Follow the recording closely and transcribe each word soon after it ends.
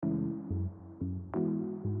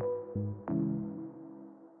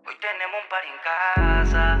tenemos un party en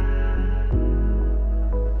casa,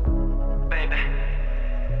 baby.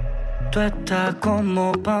 Tú estás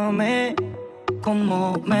como pa' mí,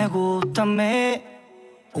 como me gusta a mí.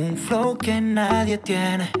 Un flow que nadie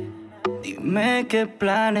tiene. Dime qué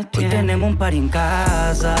planes tienes. Hoy tenemos un party en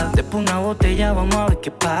casa. Después una botella, vamos a ver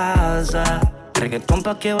qué pasa. Reggaetón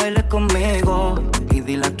pa' que bailes conmigo. Y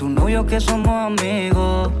dile a tu novio que somos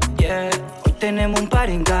amigos. Yeah. Hoy tenemos un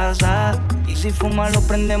party en casa. Y si fumas lo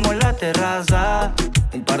prendemos en la terraza.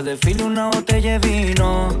 Un par de filos, una botella de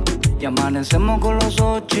vino. Y amanecemos con los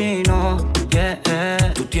ojos chinos. Yeah,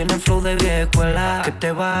 Tú tienes flow de vieja escuela, que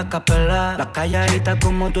te va a capela. Las calladitas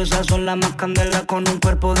como tú, esas son las más candelas. Con un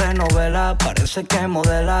cuerpo de novela, parece que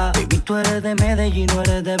modela. Baby, tú eres de Medellín, no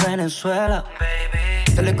eres de Venezuela.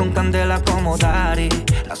 Baby, tele con candela como Dari.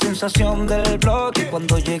 La sensación del bloque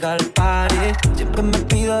cuando llega al party. Siempre me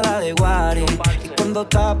pido la de Wari. Y cuando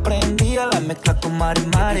está prendida la mezcla con Mari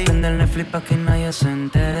Mari. Prende el Netflix pa' que nadie se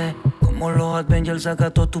entere. Como los Avengers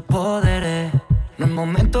saca todos tus poderes. No es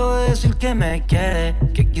momento de decir que me quiere,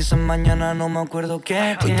 que quizás mañana no me acuerdo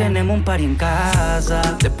qué. Hoy tenemos un party en casa.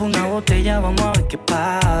 Después una botella, vamos a ver qué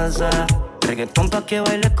pasa. Reggaetón pa' que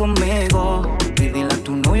bailes conmigo. Y dile a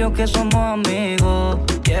tu novio que somos amigos.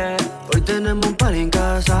 Yeah. Hoy tenemos un party en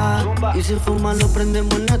casa. Y si fumas lo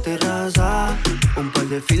prendemos en la terraza. Un par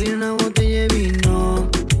de filis y una botella de vino.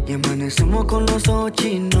 Y amanecemos con los ojos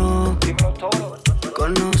chinos.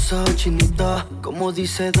 Con los ojos chinitos, como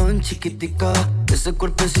dice Don Chiquitica. Ese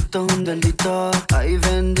cuerpecito es un delito. Ay,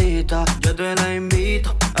 bendita, yo te la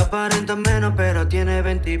invito. Aparenta menos, pero tiene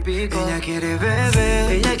 20 y pico. Ella quiere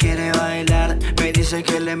beber, ella quiere bailar. Me dice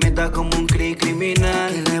que le meta como un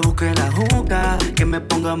criminal. Que le busque la juca, que me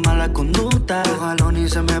ponga mala conducta. Los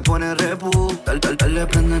jalones se me pone repu. Tal le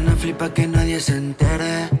prenden a flip pa' que nadie se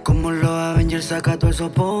entere. Como los Avengers saca todos esos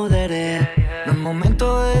poderes. No es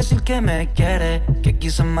momento de decir que me quiere, que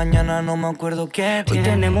quizás mañana no me acuerdo qué. Hoy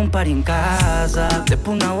tenemos un party en casa.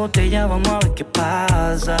 Después una botella, vamos a ver qué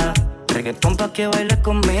pasa. Reggaetón pa' que bailes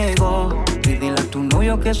conmigo. Y dile a tu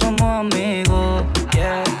novio que somos amigos.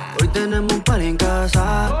 Yeah. Hoy tenemos un party en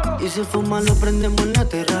casa. Y si fumas lo prendemos en la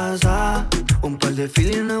terraza. Un par de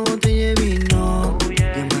filis y una botella de vino.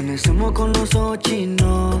 Y amanecemos con los ojos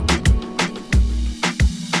chinos.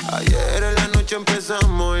 Ayer en la noche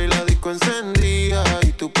empezamos y la disco encendía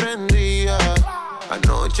y tú prendías.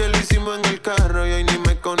 Anoche lo hicimos en el carro y hoy ni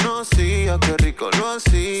me conocía. Qué rico lo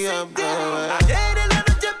hacía, bebé. Ayer en la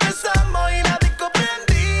noche empezamos y la disco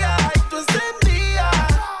prendía y tú encendías.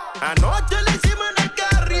 Anoche lo hicimos en el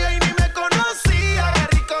carro y hoy ni me conocía.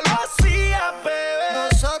 Qué rico lo hacía, bebé.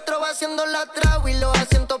 Nosotros va haciendo la trago y los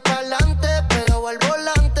asientos pa'lante, pero al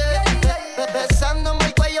volante. Besándome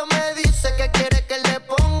el cuello me dice que quiere que le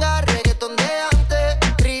ponga reggaetón de antes.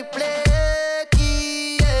 Triple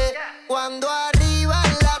X, cuando arriba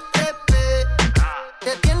la trepe.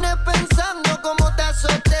 Te tienes pensando cómo te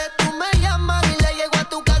azoté. Tú me llamas y le llego a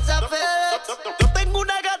tu casa, FedEx. Yo tengo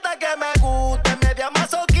una gata que me gusta, media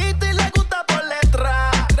masoquista y le gusta por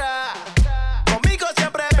letra. Conmigo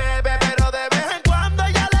siempre bebe, pero de vez en cuando a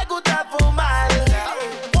ella le gusta fumar.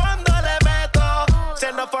 Cuando le meto,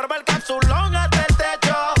 se nos forma el capsulón hasta el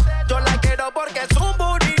techo. Yo la quiero porque es un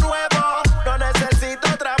booty nuevo. No necesito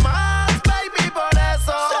otra más, baby, por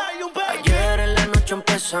eso soy un baby. Ayer en la noche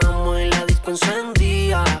empezamos y la disco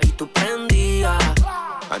encendía y tú prendías.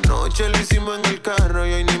 Anoche lo hicimos en el carro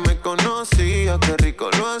y hoy ni me conocía. Qué rico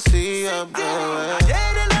lo hacía, bebé.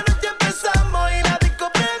 Ayer en la noche empezamos y la disco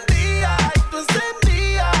prendía y tú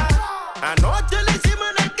encendías. Anoche lo hicimos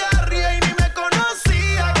en el carro y hoy ni me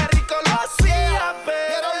conocía. Qué rico lo hacía, bebé.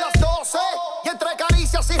 Dieron las 12 y entre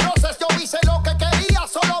caricias y roces yo hice lo que quería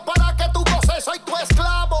solo para que tú goces. Soy tu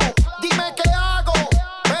esclavo, dime qué hago.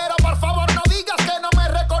 Pero por favor no digas que no me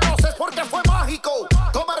reconoces porque fue mágico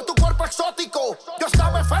tomar tu cuerpo exótico. Yo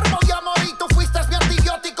estaba enfermo de amor y tú fuiste mi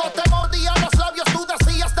antibiótico. Te mordía los labios, tú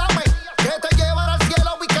decías dame que te llevara al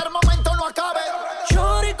cielo y que el momento no acabe.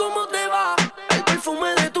 Shorty, ¿cómo te va? El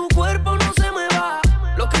perfume de tu cuerpo no se me va.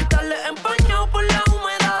 Los cristales empañados por la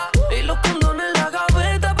humedad. Y los condones en la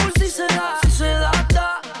gaveta por si se da. Si se da,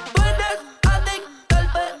 da. Tú eres adicta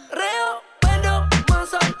al perreo, pero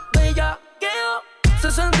más al bellaqueo.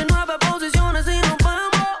 69 posiciones y nos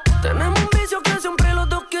vemos. Tenemos un vicio que siempre los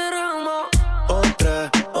dos queremos.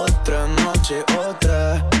 Otra noche,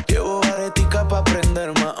 otra. Llevo aretica pa'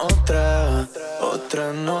 prender más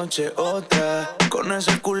otra noche, otra. Con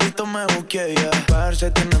ese culito me buqueé ya.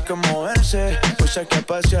 Parce, tiene que moverse. Pues hay que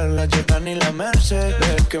pasear la Jordan y la Merced.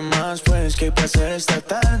 Ver qué más pues que hay pa' hacer esta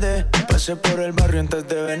tarde. Pasé por el barrio antes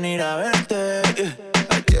de venir a verte.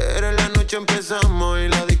 Ayer en la noche empezamos y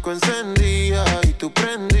la disco encendía y tú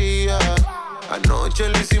prendías. Anoche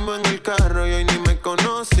lo hicimos en el carro y hoy ni me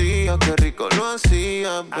conocía. Qué rico lo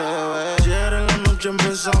hacía, bebé. Ayer en la noche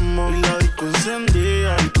empezamos y la disco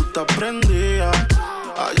encendía y tú te prendías.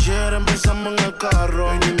 Ayer empezamos en el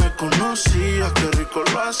carro y ni me conocías. Qué rico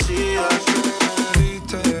lo hacías.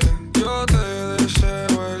 Viste, yo te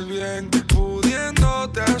deseo el bien,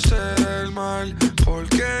 pudiéndote hacer el mal.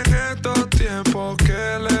 Porque en estos tiempos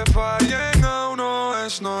que le fallen a uno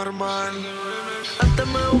es normal. Antes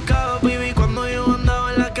me buscaba, baby, cuando yo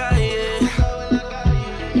andaba en la calle.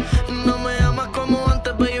 No me amas como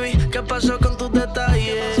antes, baby. ¿Qué pasó con tus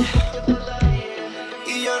detalles?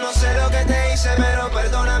 Y yo no sé lo que te hice, pero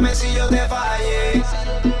perdóname si yo te fallé.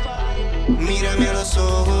 Mírame a los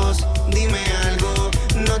ojos, dime algo,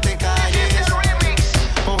 no te calles.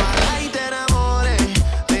 Ojalá y te enamores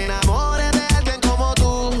de alguien como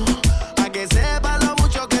tú, pa' que sepas lo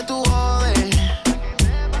mucho que tú jodes.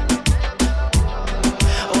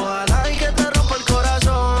 Ojalá y que te rompa el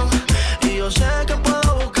corazón, y yo sé que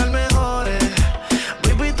puedo buscar mejores.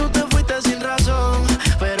 Baby, tú te fuiste sin razón,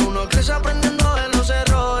 pero uno crece aprendiendo de los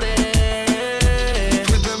errores.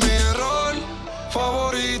 Fuiste mi error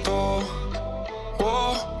favorito.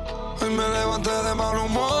 Hoy me levanté de mal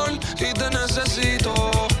humor y te necesito.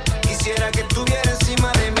 Quisiera que estuviera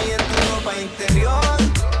encima de mí en tu ropa interior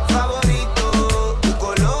favorito, tu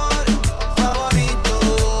color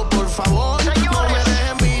favorito. Por favor, no me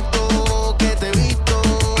dejes visto, que te he visto.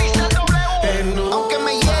 Aunque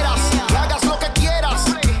me hieras y hagas lo que quieras,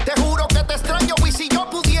 te juro que te extraño y si yo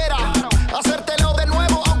pudiera hacértelo de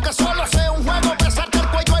nuevo, aunque solo sea un juego, besarte el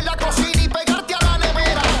cuello en la cocina y pegarte a la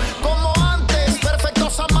nevera. Como antes,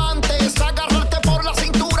 perfectos amantes, agarrarte por la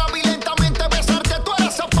cintura y lentamente besarte, tú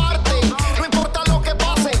eres aparte. No importa lo que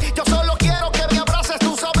pase, yo solo quiero que me abraces,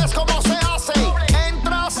 tú sabes cómo se hace.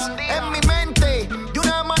 Entras en mi mente de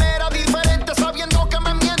una manera diferente, sabiendo que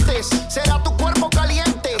me mientes. Será tu cuerpo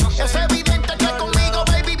caliente, es evidente que conmigo,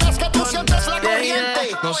 baby, ves que tú sientes la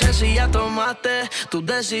corriente. No sé si ya tomaste tus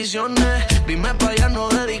decisiones. Dime pa' ya no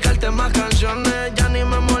dedicarte más canciones. Ya ni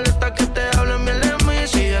me molesta que te hablen bien de mí.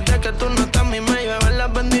 Si desde que tú no estás a mí me llueven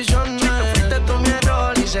las bendiciones. Fuiste tú mi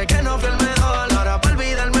error y sé que no fui el mejor. Ahora para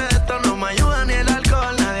olvidarme de esto no me ayuda ni el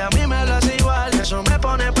alcohol. Nadie a mí me lo hace igual, eso me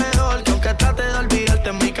pone peor. Que aunque trate de olvidarte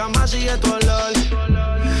en mi cama sigue tu olor.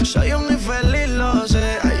 Soy un infeliz, lo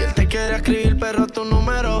sé. Ayer te quería escribir pero tu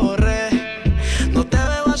número borré. No te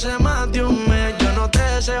veo hace más de un mes. Yo no te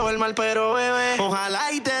deseo el mal, pero bebé,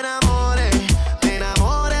 Ojalá y te enamores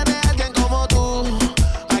de alguien como tú,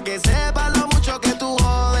 pa' que sepas lo mucho que tú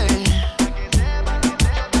jodes.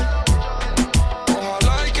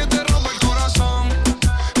 Ojalá y que te rompa el corazón,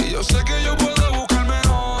 y yo sé que yo puedo buscar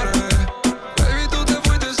mejores. Baby, tú te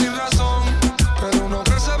fuiste sin razón, pero uno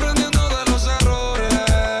crece aprendiendo de los errores.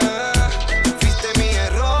 Fuiste mi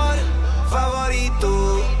error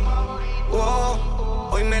favorito.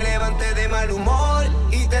 Hoy me levanté de mal humor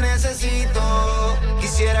y te necesito.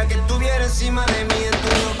 Quisiera que estuviera encima de mí en tu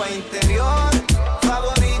ropa interior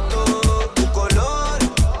favorito, tu color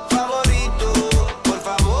favorito. Por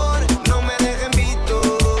favor, no me dejen visto,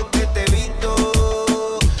 que te he visto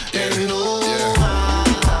desnuda.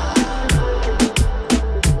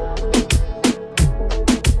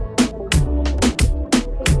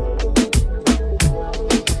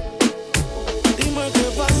 dime qué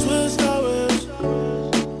pasó esta vez.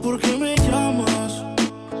 ¿Por qué me llamas?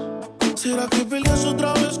 ¿Será que peleas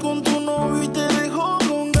otra vez con tu novio y te dejó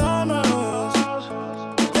con ganas?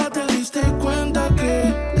 Ya te diste cuenta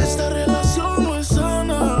que esta relación no es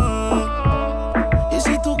sana. Y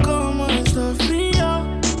si tu cama está fría,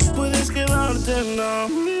 puedes quedarte en la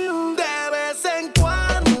mía. De vez en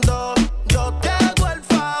cuando yo te hago el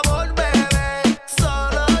favor, bebé.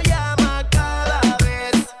 Solo llama cada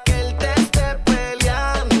vez que él te esté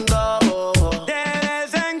peleando. De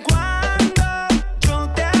vez en cuando yo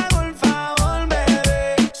te hago el favor,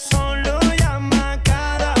 bebé. Solo llama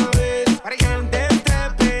cada vez que él te esté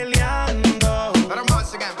peleando.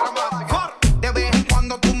 De vez en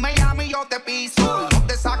cuando tú me llamas y yo te piso. Nos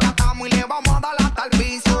desacatamos y le vamos a dar hasta el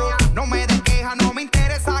piso. No me des queja, no me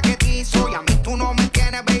interesa qué te hizo. Y a mí tú no me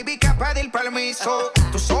tienes, baby, que pedir permiso.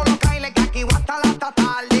 Tú solo cáele que aquí voy a estar hasta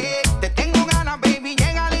tarde. Te tengo ganas, baby,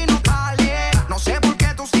 llega y no tarde. No sé por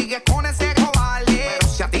qué tú sigues con ese cobarde, pero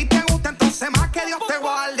si a ti te gusta, entonces más que Dios te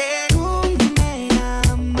guarde. Tú me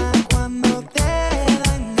llamas cuando te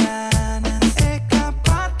dan ganas.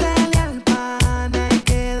 Escapátele al pana y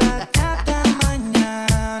quédate hasta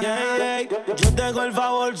mañana. Yo te hago el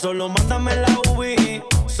favor, solo mándame la UBI.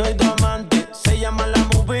 Soy tu amante, se llama la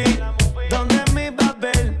movie. Donde mi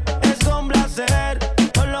papel es complacer.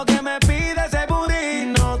 Todo lo que me pide ese booty.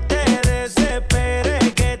 No te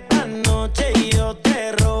desesperes que esta noche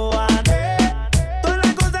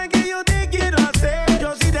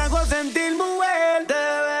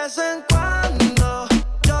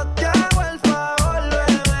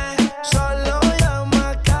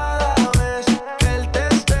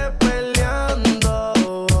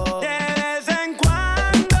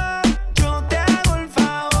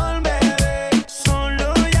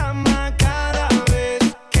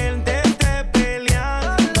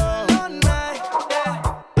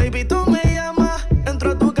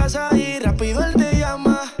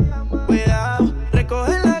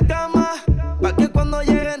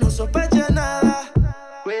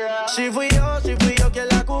si fui yo quien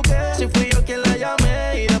la cuqué, si fui yo quien la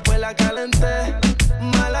llamé y después la calenté.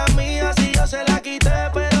 Mala mía si yo se la quité,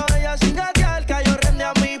 pero ella sin gatear cayó rende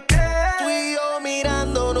a mis pies. Tú y yo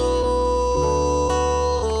mirándonos,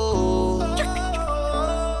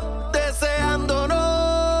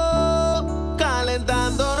 deseándonos,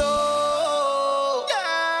 calentándonos.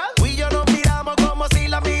 Tú y yo nos miramos como si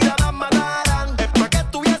las miradas mataran. Es pa' que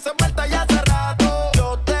estuviese muerta ya hace rato.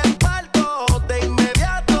 Yo te parto de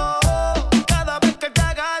inmediato cada vez que te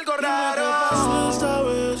haga algo raro. Esta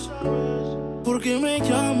vez, ¿por qué me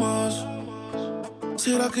llamas?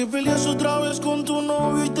 ¿Será que peleas otra vez con tu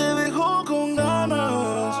novio y te dejó con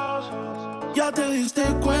ganas? Ya te diste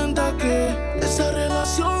cuenta que esa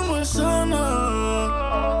relación no es sana.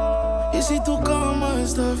 Y si tu cama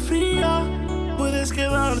está fría, puedes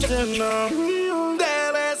quedarte en la mía.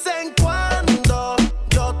 De vez en cuando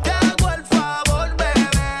yo te hago el favor,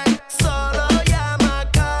 bebé. Solo llama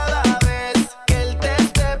cada vez que él te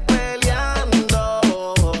esté peleando.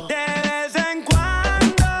 De vez en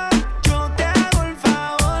cuando yo te hago el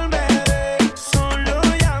favor, bebé. Solo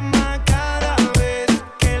llama cada vez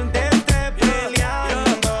que él te esté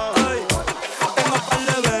peleando. Tengo par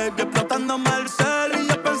de baby explotándome el cel y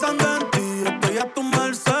yo pensando en ti, estoy a tu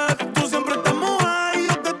merced. Tú siempre estás mojada y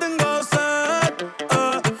yo que tengo sed.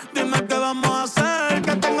 Dime qué vamos a hacer,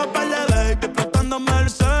 que tengo par de baby explotándome el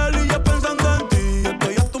cel y yo pensando en ti,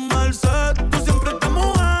 estoy a tu merced. Tú siempre estás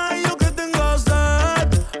mojada y yo que tengo sed.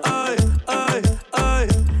 Ay, ay, ay.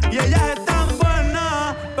 Y ella es tan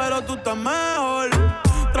buena, pero tú estás mejor.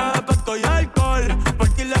 Traje pesco y alcohol,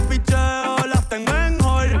 porque les picheo, las tengo en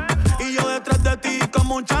hall. Y yo detrás de ti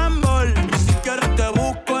como un chambol. Y si quieres te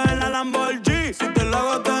busco en la Lamborghini. Si te lo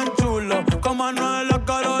hago tan chulo como Anuel o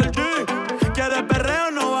Karol G. ¿Quieres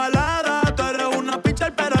perreo no balada? Tú eres una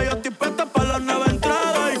pitcher pero yo estoy puesta para las 9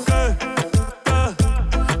 entradas. ¿Y qué?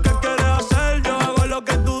 ¿Qué quieres hacer? Yo hago lo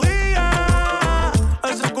que tú digas.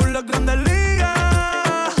 Ese culo es grande liga.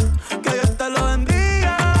 Que Dios te lo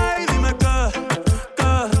bendiga. Y dime qué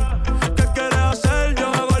quieres hacer. Yo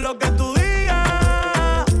hago lo que tú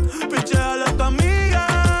digas. Picheale a tu amiga.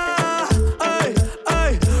 Ay,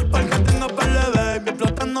 ay. Porque tengo par de baby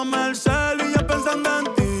explotándome el cel y yo pensando en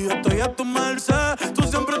ti, estoy a tu merced. Tú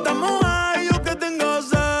siempre estás mojada y yo que tengo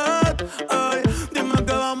sed. Ay, dime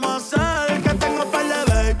qué vamos a hacer, que tengo par de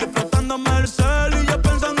baby explotándome el cel y yo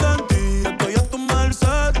pensando en ti, estoy a tu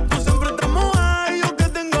merced. Tú siempre estás mojada y yo que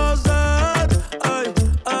tengo sed. Ay,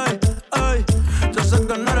 ay, ay. Yo sé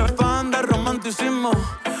que no eres fan de romanticismo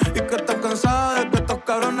y que estás cansada de que estos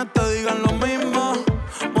cabrones te digan lo mismo.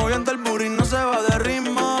 Moviendo el booty no se va de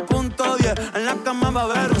ritmo. Punto 10, en la cama va a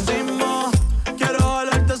haber un sismo. Quiero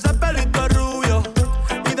jalarte ese pelito rubio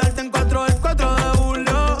y darte en 4 el 4 de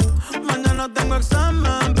julio. Mañana tengo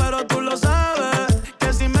examen, pero tú lo sabes,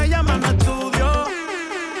 que si me llaman a estudio.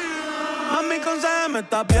 Mami, concédeme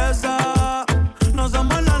esta pieza. No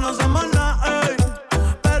somos nada, ey.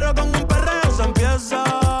 Pero con un perreo se empieza.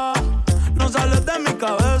 No sales de mi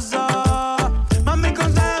cabeza. Mami,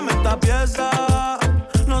 concédeme esta pieza.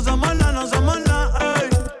 No somos nada, ey.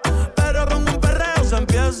 Pero con un perreo se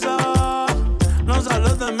empieza. No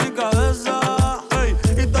sales de mi cabeza, ey.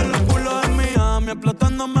 Y todos los culos en Miami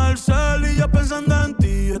explotándome el cel y yo pensando en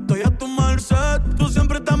ti, estoy a tu merced. Tú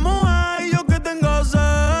siempre estás mojada y yo que tengo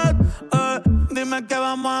sed. Dime qué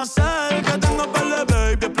vamos a hacer, que tengo par de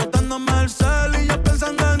baby explotándome el cel y yo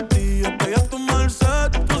pensando en ti, estoy a tu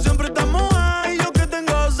merced. Tú siempre estás mojada y yo que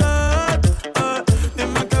tengo sed.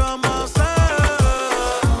 Dime qué vamos a hacer.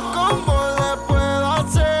 ¿Cómo le puedo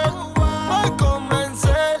hacer para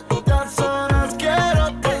convencer? Las horas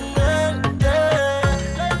quiero tenerte.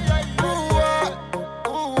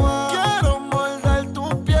 Quiero morder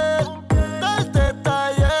tu piel, darte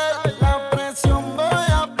taller. La presión voy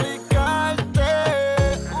a aplicarte.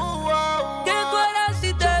 Que tú eres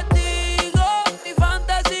si te digo mi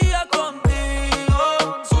fantasía.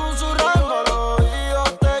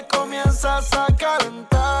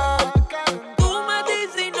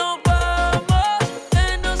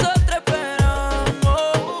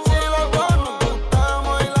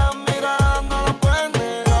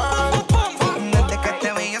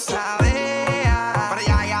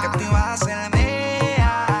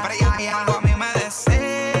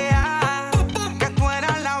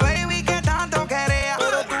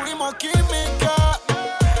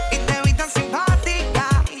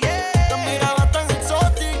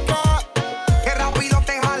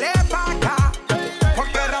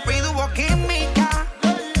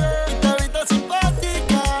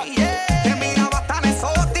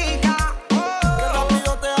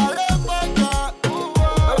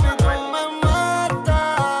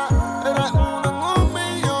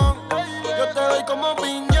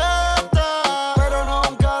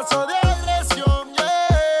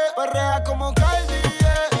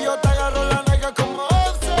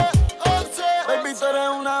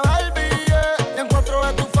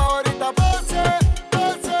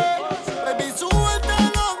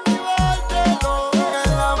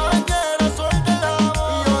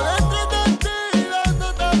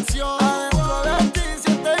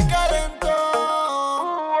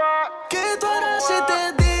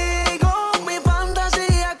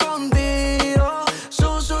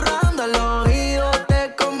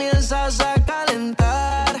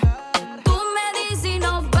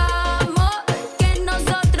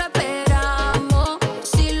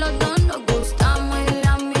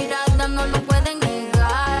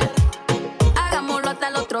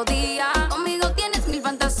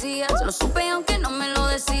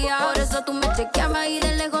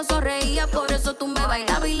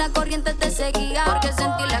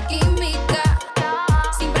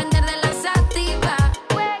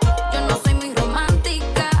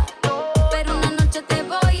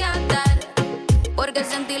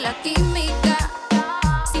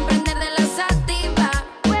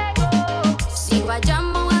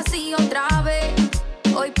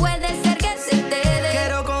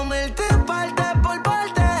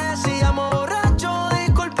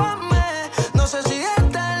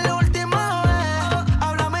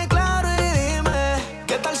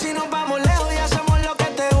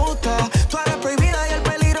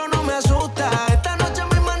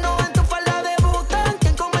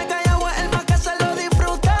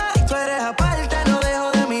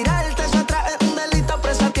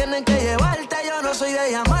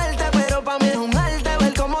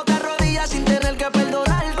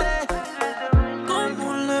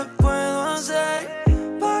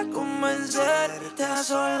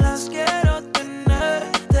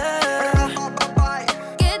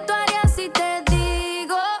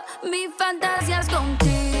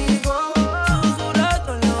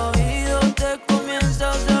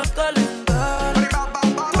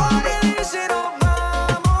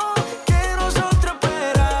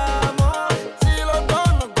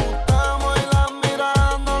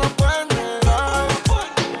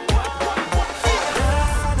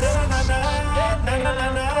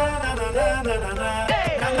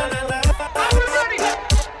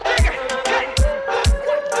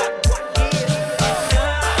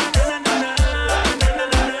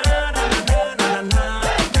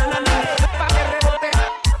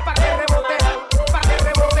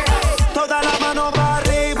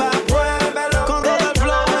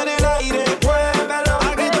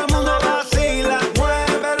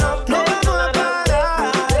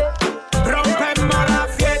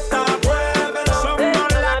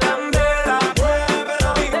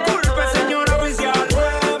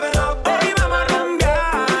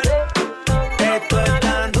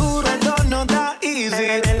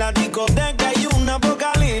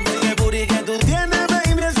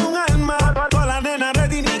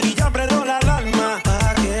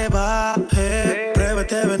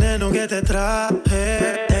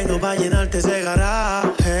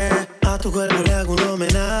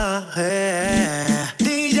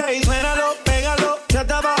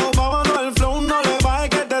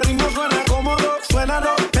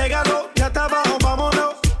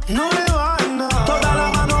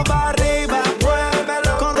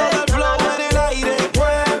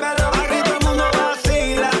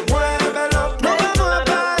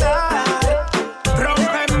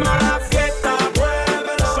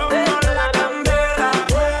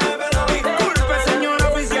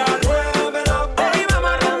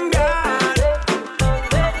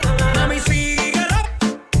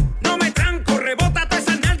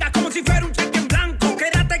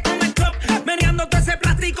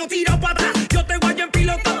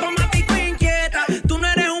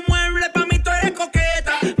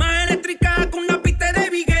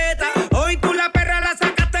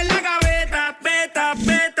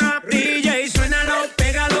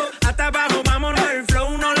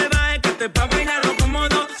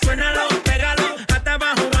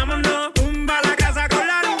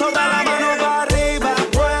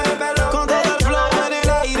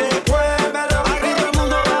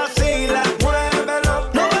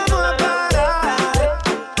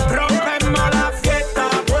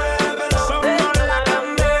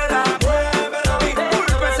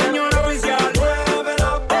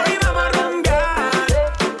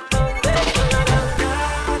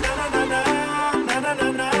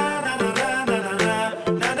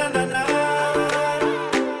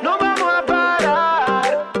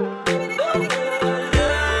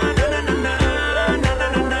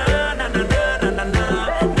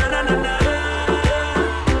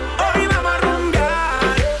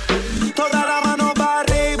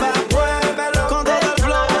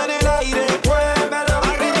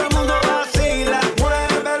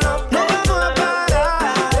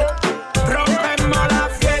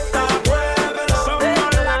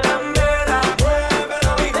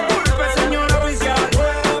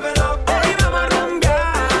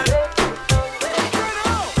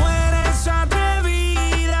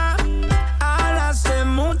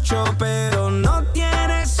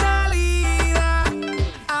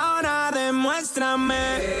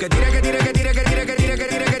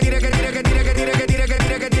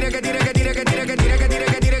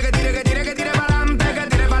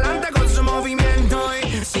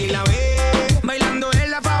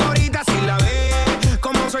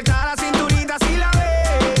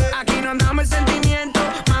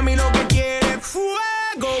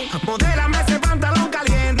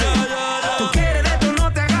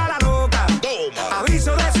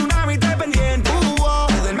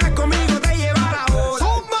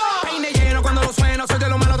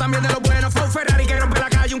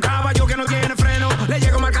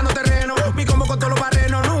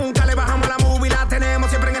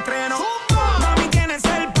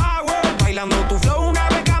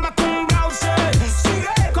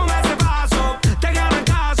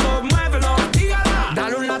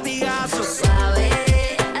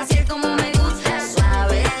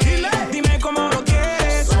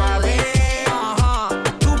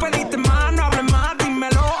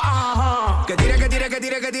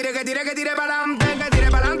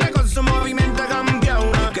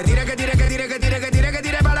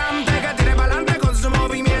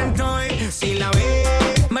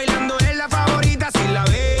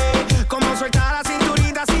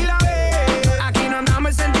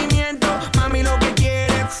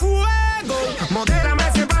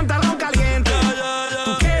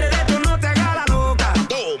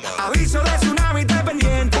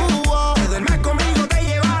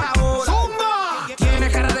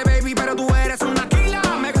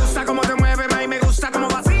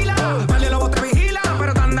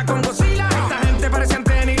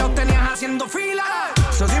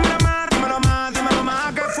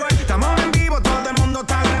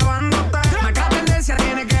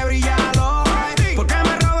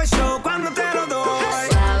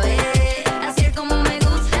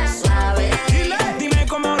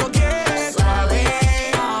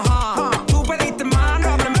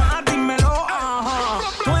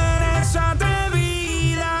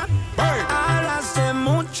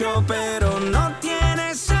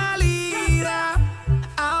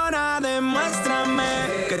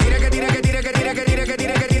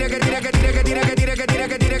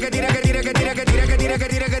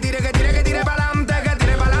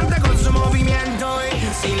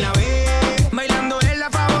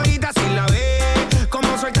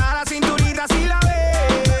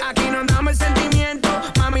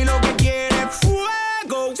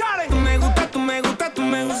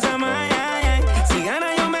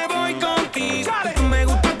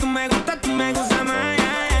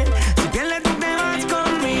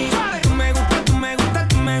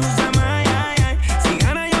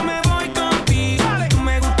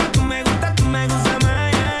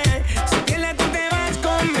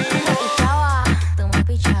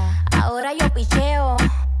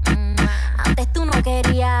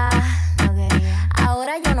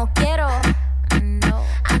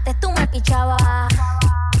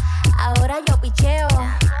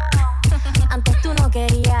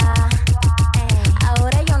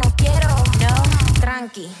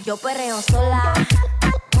 Tranqui, yo perreo sola.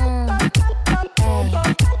 Ey.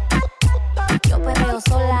 Yo perreo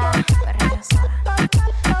sola. Perreo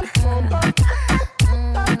sola.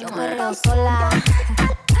 Yo perreo sola.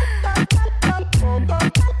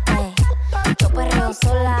 Ey. Yo perreo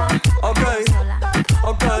sola. Ok,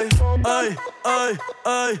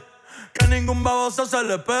 ey. Que ningún baboso se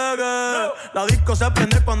le pegue. La disco se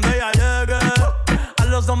prende cuando ella llegue. A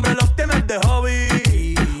los hombres los tienes de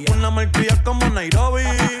hobby. Una marquilla como Nairobi.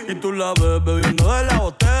 Y tú la ves bebiendo de la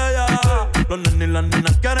botella. Los nenes y las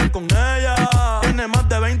nenas quieren con ella. Tiene más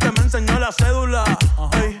de 20, me enseñó la cédula.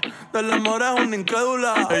 Ey, del amor es una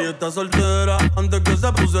incrédula. Ella está soltera antes que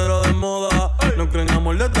se pusiera de moda. No creen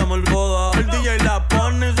amor, le damos el boda. El DJ la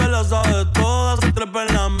pone y se la sabe toda. Se trepa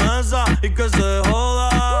en la mesa y que se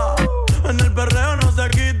joda. En el perreo no se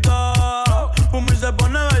quita. Pumi se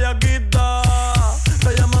pone bellaquita.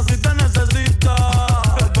 Te llama si te necesita.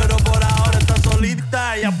 Pero por ahora está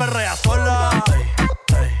solita. Ella perrea sola.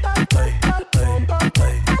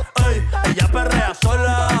 Ella perrea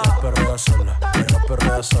sola. Perrea sola. Ella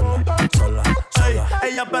perrea sola.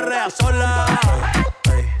 Ella perrea sola.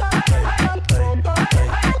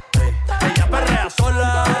 Ella perrea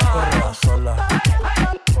sola.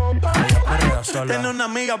 Tiene una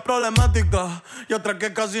amiga problemática y otra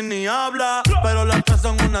que casi ni habla, pero las tres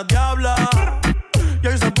son una diabla. Y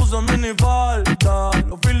ahí se puso mini falta,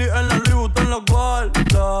 los Phillies en la Louis Vuitton los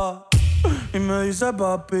guarda. Y me dice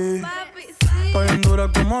papi, estoy en dura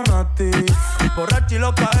como Nati. Borracha y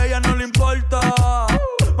loca, a ella no le importa.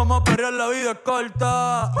 Vamos a perrear, la vida es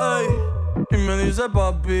corta. Ey. Y me dice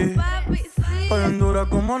papi, estoy en dura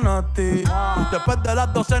como Nati. Después de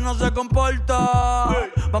las 12 no se comporta.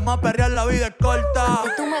 Vamos a perrear, la vida es corta.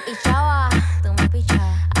 Antes tú me pichabas,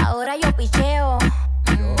 ahora yo picheo.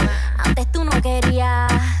 Antes tú no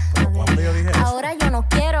querías, ahora yo no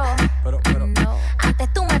quiero. Pero. No.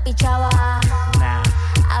 Antes tú me pichabas,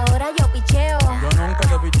 ahora yo picheo. Yo nunca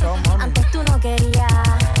te he pichado, mami. Antes tú no querías,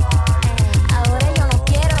 ahora yo no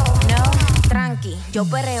quiero. No, tranqui, yo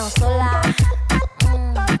perreo sola.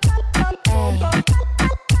 Ey.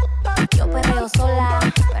 Yo perreo sola.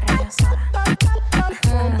 Yo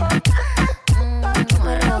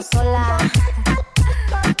perreo sola.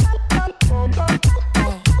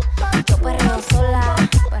 Yo perreo sola.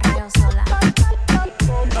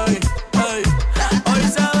 Ey. Hoy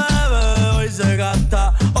se bebe, hoy se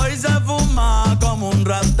gasta, hoy se fuma como un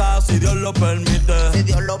rata, si Dios lo permite. Si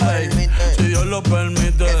Dios lo permite. Si Dios lo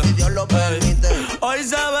permite. Si Dios lo permite. Hoy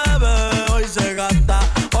se bebe, hoy se gasta,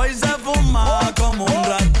 hoy se fuma como un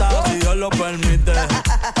rata, si Dios lo permite.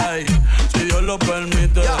 Ey, si Dios lo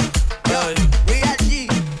permite. Real G,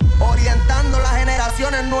 orientando las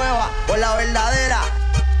generaciones nuevas por la verdadera.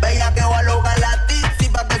 Bella que va a lograr la tizi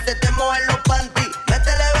pa' que se te mojen los panties.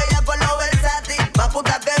 Métele bella con los versátil, más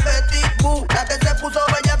puta que Betty Boo. La que se puso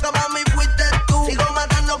bella que mami fuiste tú. Sigo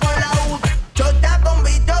matando con la U. Chota con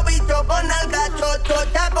bicho con alga.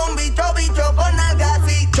 Chota con bicho con alga.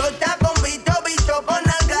 Sí, chota con bicho con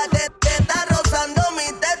alga. Te está rozando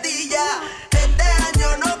mi tetilla. Este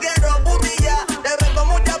año no quiero putilla. Te ven con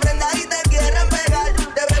mucha prenda y te quieren pegar.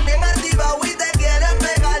 Te ven bien activado y te quieren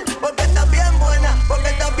pegar. Porque estás bien buena,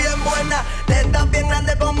 Te estás bien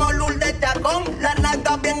grande como Lourdes Chacón. Las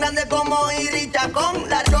nalgas bien grandes como Iris Chacón.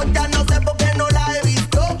 La chocha no sé por qué no la he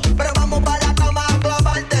visto, pero vamos para la cama a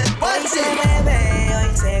clavarte. Hoy se bebe,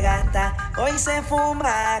 hoy se gasta, hoy se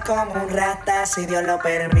fuma como un rata, si Dios lo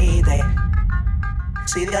permite.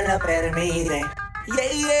 Si Dios lo permite.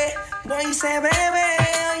 Yeah. Hoy se bebe,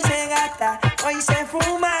 hoy se gasta, hoy se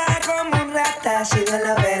fuma como un rata, si Dios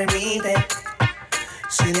lo permite.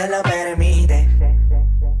 Si Dios lo permite.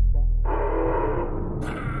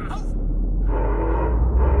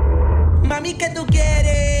 Mami, ¿qué tú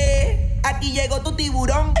quieres? Aquí llegó tu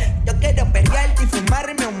tiburón. Yo quiero perrearte y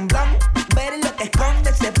fumarme un blon. Ver lo que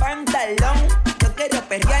esconde ese pantalón. Yo quiero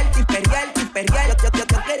perrearte y perrearte. Yo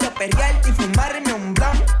quiero perrearte y fumarme un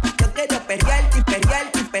blon. Yo quiero perrearte y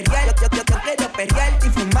perrearte. Yo quiero perrearte y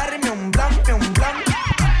fumarme un blon.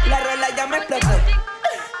 La rola ya me explotó.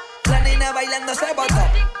 La nena bailando se botó.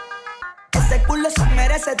 Ese culo se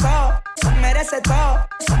merece todo.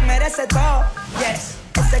 Yes.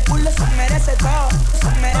 Ese culo se merece todo.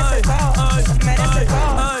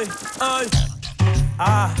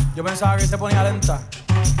 Yo pensaba que se ponía lenta.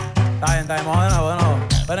 Está bien, vamos de nuevo.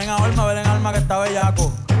 Ven en alma que está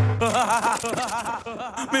bellaco.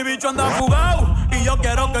 Mi bicho anda fugado y yo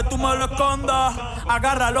quiero que tú me lo escondas.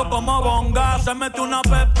 Agárralo como bonga. Se mete una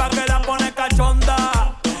pepa que la pone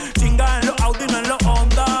cachonda. Chinga en los Audi, no en los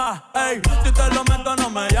Honda. Ey, si te lo meto no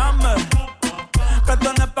me llames, que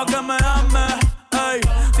esto no es pa' que me ames. Ey,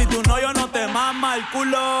 si tú no, yo no te mamas. más el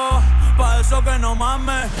culo. Pa' eso que no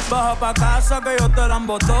mames. Baja pa' casa que yo te la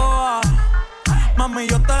embotoa. Mami,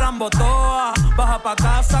 yo te la embotoa. Baja pa'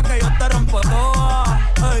 casa que yo te rompo toa.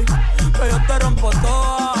 Ey, que yo te rompo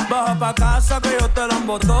toa. Baja pa' casa que yo te la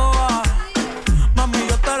embotoa. Mami,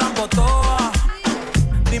 yo te la embotoa.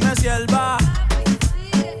 Dime si él va.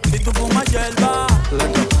 Si tú fumas hierba.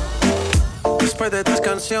 Después de 3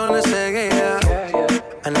 canciones seguía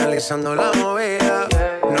analizando la movida.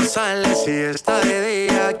 No sale si está de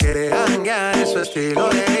día. Quiere hanguear en su estilo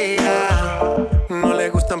de vida. No le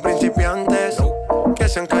gustan principiantes que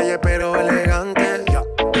sean calle pero elegantes.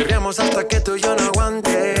 Bebíamos hasta que tú y yo no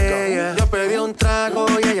aguante. Yo pedí un trago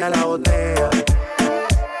y ella la botella.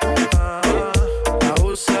 La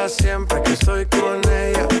usa siempre que estoy con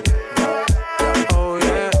ella. Oh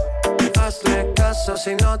yeah. Hazle caso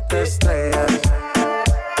si no te estrellas.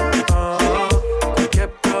 Qué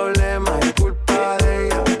problema es culpa de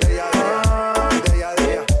ella.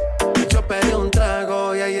 Yo pedí un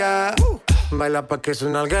trago y ella baila pa' que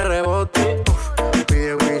suena el rebote.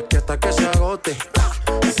 Pide whisky hasta que se agote.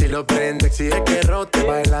 Si lo prende exige que rote.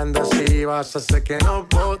 Bailando así vas a hacer que no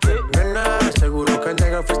bote. Nena, seguro que al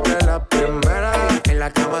llegar fuiste la primera. En la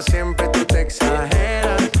cama siempre tú te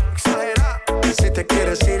exageras. Si te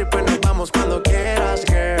quieres ir pues nos vamos cuando quieras,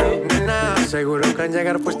 girl. Nena, seguro que al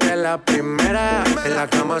llegar fuiste la primera. En la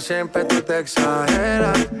cama siempre tú te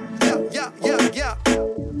exageras.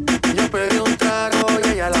 Yo pedí un trago y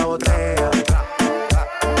ella la botella.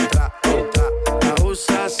 La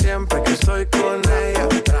usa siempre que estoy con ella.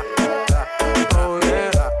 Oh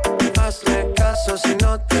yeah. Hazle caso si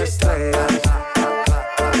no te estrellas.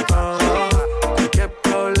 Qué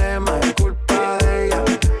problema es culpa de ella.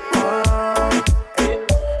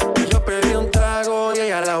 Yo pedí un trago y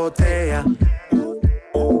ella la botella.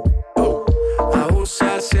 La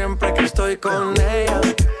usa siempre que estoy con ella.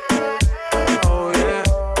 Oh yeah.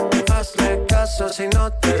 Hazle caso si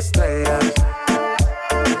no te estrellas.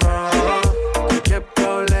 Qué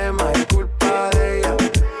problema es culpa de ella.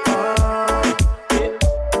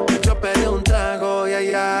 Yo pedí un trago y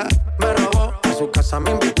ella me robó. A su casa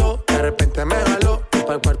me invitó, de repente me jaló.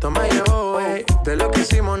 Para el cuarto me llevó. De lo que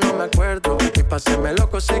hicimos no me acuerdo. Y pa' hacerme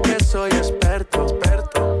loco sé que soy experto.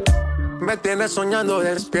 Me tienes soñando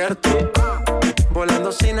despierto,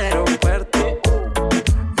 volando sin aeropuerto.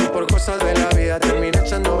 Y por cosas de la vida terminé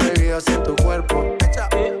echando bebidas en tu cuerpo.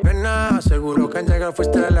 Nena, seguro que al llegar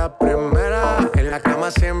fuiste la primera. En la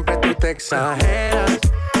cama siempre tú te exageras.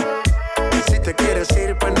 Si te quieres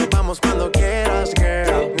ir pues nos vamos cuando quieras,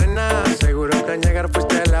 girl. Nena, seguro que al llegar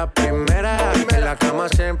fuiste la primera. En la cama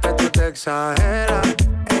siempre tú te exageras.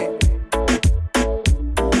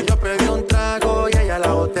 Yo pedí un trago y ella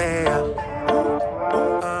la botella.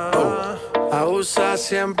 Abusa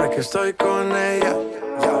siempre que estoy con ella.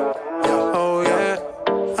 Oh yeah.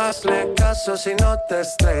 Hazle caso si no te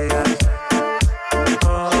estrellas.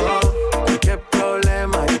 Qué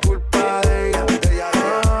problema es culpa de ella.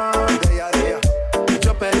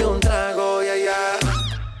 Yo pedí un trago y ella.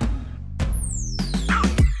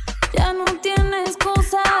 Ya no tiene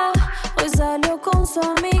excusa. Hoy salió con su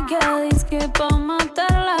amiga. Dice que pa'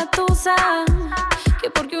 matar la tusa. Que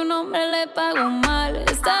porque un hombre le pagó mal.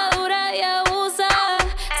 Está dura y abusa.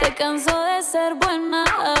 Se cansó de ser buena.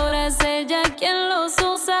 Ahora es ella quien los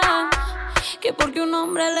usa. Que porque un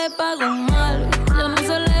hombre le pagó mal. Ya no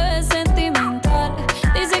se le ve sentimental.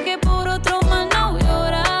 Dice que por otro más no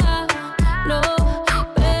llora. No,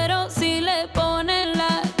 pero si le ponen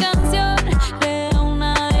la canción le da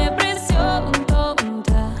una depresión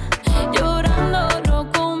tonta. Llorando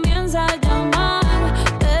lo comienza a llamar,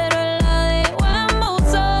 pero él la dejó en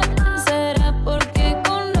buzón. Será porque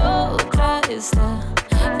con otra está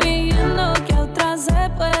fingiendo que a otra se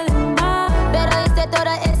puede amar. Pero hice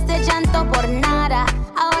todo este llanto por nada.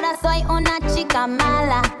 Ahora soy una chica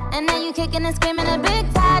mala. And now you kicking and screaming a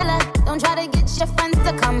big toddler. Don't try to get your friends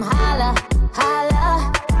to come holla,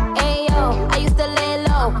 holla. Ayo, I used to lay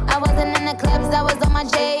low. I wasn't in the clubs, I was on my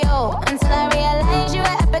J.O. Until I realized you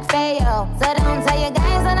were epic fail. So don't tell your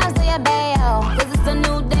guys and I'll say your bail. Cause it's a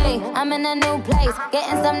new day, I'm in a new place.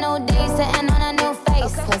 Getting some new days, sitting on a new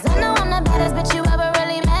face. Cause I know I'm the baddest bitch you ever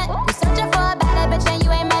really met. You searching for a better bitch and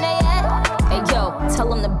you ain't met her yet. Hey yo,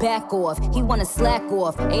 tell him to back off. He wanna slack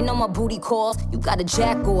off. Ain't no more booty calls. You gotta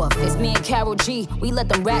jack off. It's me and Karol G. We let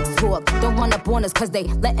them racks talk. Don't run up on us cause they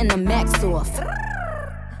letting the max off.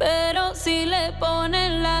 Pero si le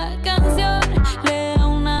ponen la canción le da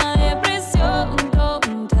una depresión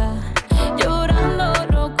tonta. Llorando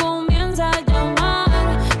lo comienza a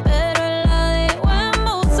llamar, pero él la dejó en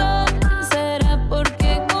buzón. Será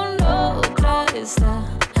porque con otra está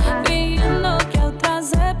fingiendo que a otra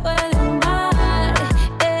se puede amar.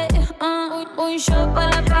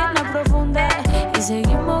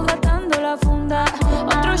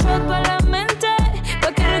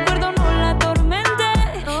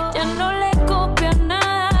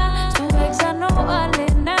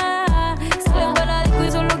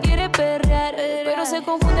 se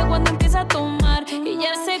confunde cuando empieza a tomar y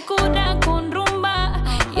ya se cura con rumba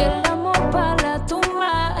y el amor para la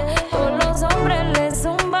tumba. Todos los hombres le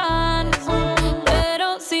zumban,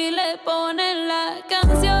 pero si le ponen la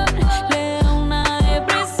canción le da una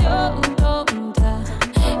depresión tonta.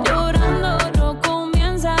 Llorando no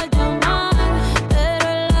comienza a llamar, pero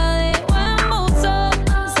él la dejó en buzón.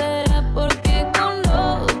 Será porque con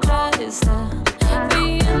otra está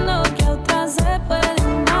pidiendo que otra se puede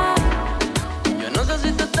amar. Yo no sé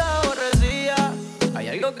si tú estás aborrecida, hay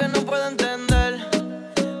algo que no puedo entender.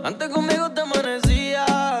 Antes conmigo te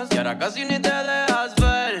amanecías y ahora casi ni te dejas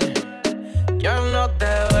ver. Ya no te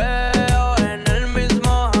veo en el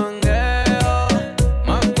mismo jangueo.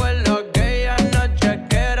 Me acuerdo aquella noche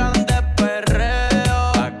que eran de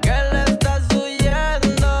perreo. ¿A qué le estás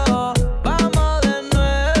huyendo? Vamos de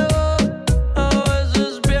nuevo. A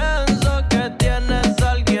veces pienso que tienes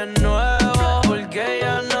a alguien nuevo, porque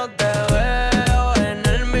ya no te veo en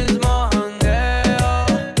el mismo jangueo.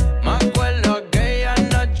 Me acuerdo aquella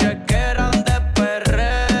noche que eran de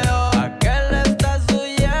perreo. ¿A qué le estás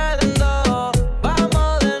huyendo?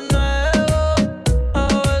 Vamos de nuevo. A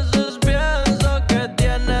veces pienso que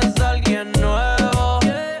tienes a alguien nuevo.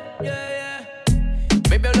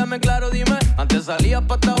 Baby, háblame claro, dime. Antes salías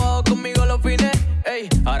pa' abajo conmigo los fines. Ey,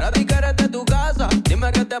 ahora di que eres de tu casa.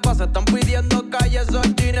 Dime qué te pasa, están pidiendo calles o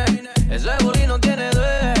chines. Ese booty no tiene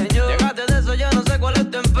dueño. Llegaste de eso, ya no sé cuál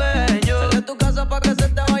es tu empeño. Sal de tu casa pa' que se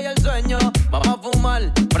te vaya el sueño. Vamos a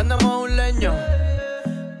fumar, prendemos un leño.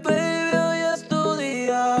 Baby, hoy es tu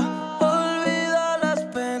día. Olvida las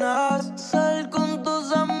penas. Sal con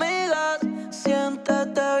tus amigas.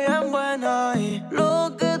 Siéntete bien buena y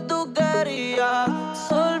lo que tú querías.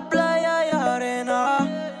 Sol, playa y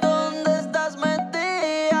arena. ¿Dónde estás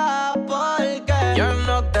metida? Porque yo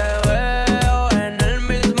no te veo en el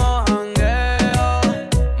mismo jangueo.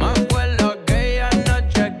 Me acuerdo aquella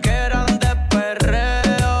noche que eran de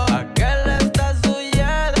perreo. ¿A qué le estás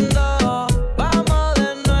huyendo? Vamos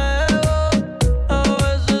de nuevo. A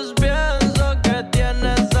veces pienso que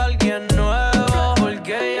tienes a alguien nuevo,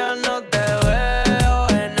 porque ya no te veo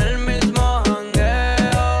en el mismo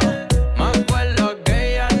jangueo. Me acuerdo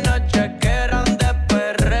aquella noche que eran de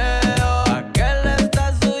perreo. ¿A qué le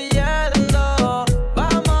estás huyendo?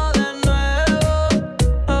 Vamos de nuevo.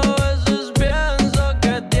 A veces pienso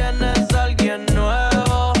que tienes a alguien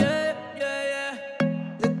nuevo.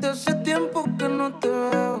 Desde hace tiempo que no te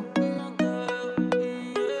veo.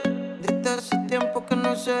 Desde hace tiempo que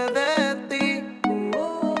no sé de ti.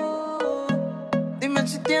 Dime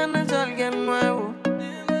si tienes a alguien nuevo.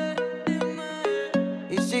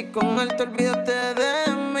 Y si con él te olvidaste de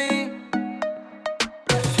mí.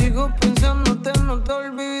 Sigo pensándote, no te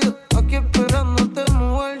olvido. Aquí esperándote,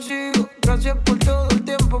 mujer, sigo. Gracias por todo el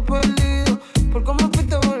tiempo perdido. Por cómo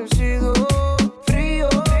fuiste vencido. Frío,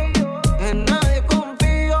 en nadie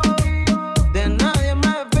confío. De nadie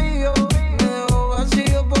me fío. Me dejo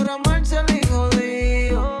vacío por amarse al hijo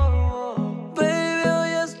Dios. Baby,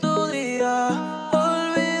 hoy es tu día.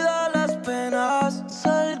 Olvida las penas.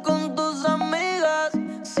 Sal con tus amigas.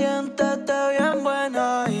 Siéntete bien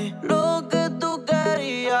buena y lo que tú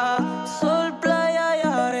querías. Sol, playa y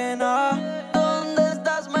arena. ¿Dónde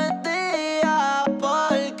estás metida?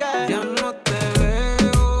 Porque Ya no te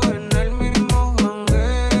veo en el mismo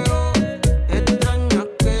jangueo. Extraño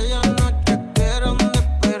aquella noche que eran de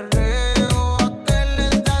perreo. ¿A qué le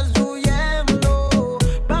estás huyendo?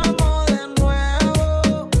 Vamos de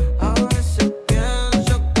nuevo. A veces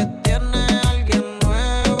pienso que tienes a alguien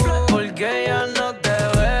nuevo. porque ya no te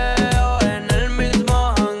veo en el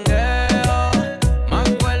mismo jangueo. Me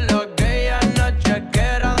acuerdo aquella noche que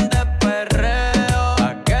eran de perreo.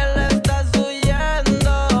 ¿A qué le estás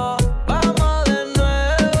huyendo? Vamos de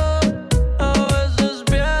nuevo. A veces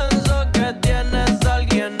pienso que tienes a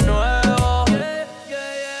alguien nuevo.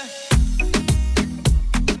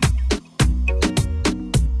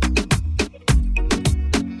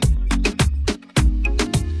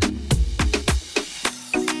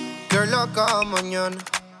 Girl, a cada mañana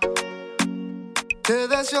te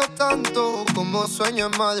deseo tanto como sueño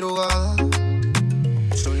en madrugada.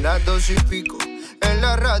 Son las 2:00 en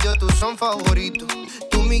la radio, tú son favoritos.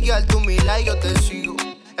 Tú Miguel, tú Mila y yo te sigo.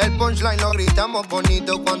 El punchline lo gritamos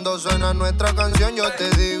bonito. Cuando suena nuestra canción yo te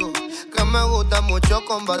digo que me gusta mucho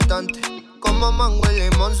con bastante. Como mango y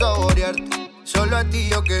limón saborearte. Solo a ti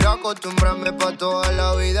yo quiero acostumbrarme pa' toda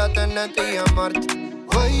la vida tenerte y amarte.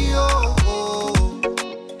 Oye, oh, oh,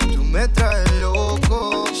 tú me traes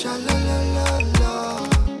loco. Sha la la la la.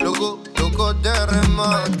 Loco, loco de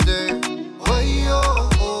remate. Oye, oh,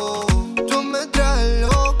 oh, tú me traes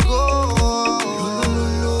loco.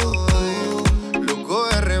 Loco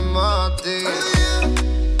de remate.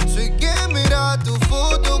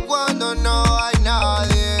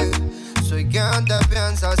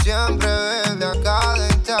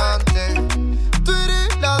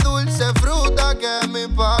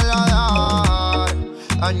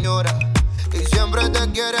 añora y siempre te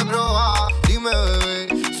quiere probar. Dime,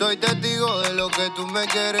 bebé, soy testigo de lo que tú me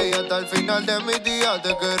quieres y hasta el final de mis días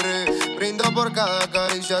te querré. Brindo por cada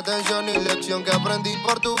caricia, atención y lección que aprendí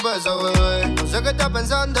por tu beso, bebé. No sé qué estás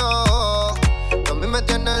pensando, a mí me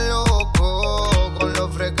tienes loco con lo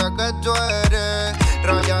fresca que tú eres.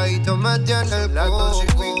 Rayadito me tiene el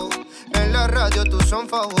coco. En la radio tú son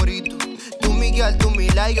favoritos. Tú Miguel, tú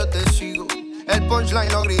Mila y yo te sigo. El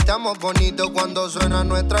punchline lo gritamos bonito. Cuando suena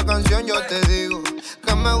nuestra canción yo te digo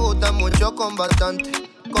que me gusta mucho con bastante.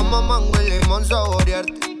 Como mango y limón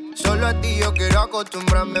saborearte. Solo a ti yo quiero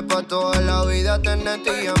acostumbrarme pa' toda la vida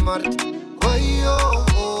tenerte y amarte. Güey, oh,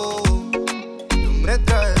 tú me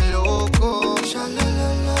traes loco.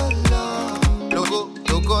 Loco,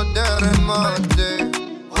 loco de remate.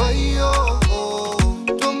 Güey, oh,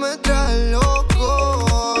 tú me traes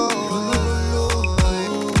loco.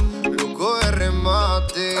 Loco de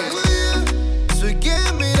remate. Soy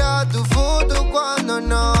quien mira tu foto cuando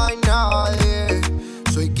no hay nadie.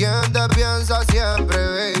 Soy quien te piensa siempre,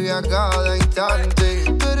 baby, a cada instante.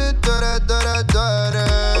 Tú eres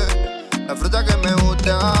la fruta que me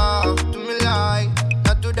gusta. Tú me like,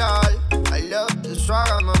 natural. I love the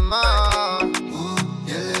swag, mamá.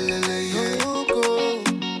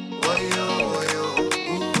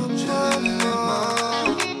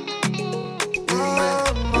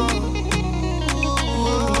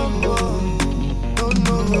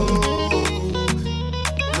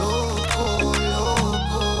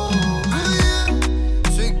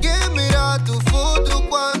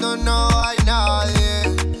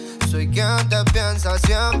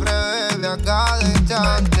 Siempre bebe a cada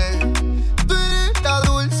instante. Tú eres la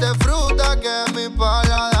dulce fruta que mi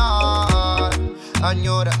paladar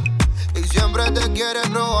añora y siempre te quiere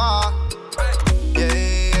probar.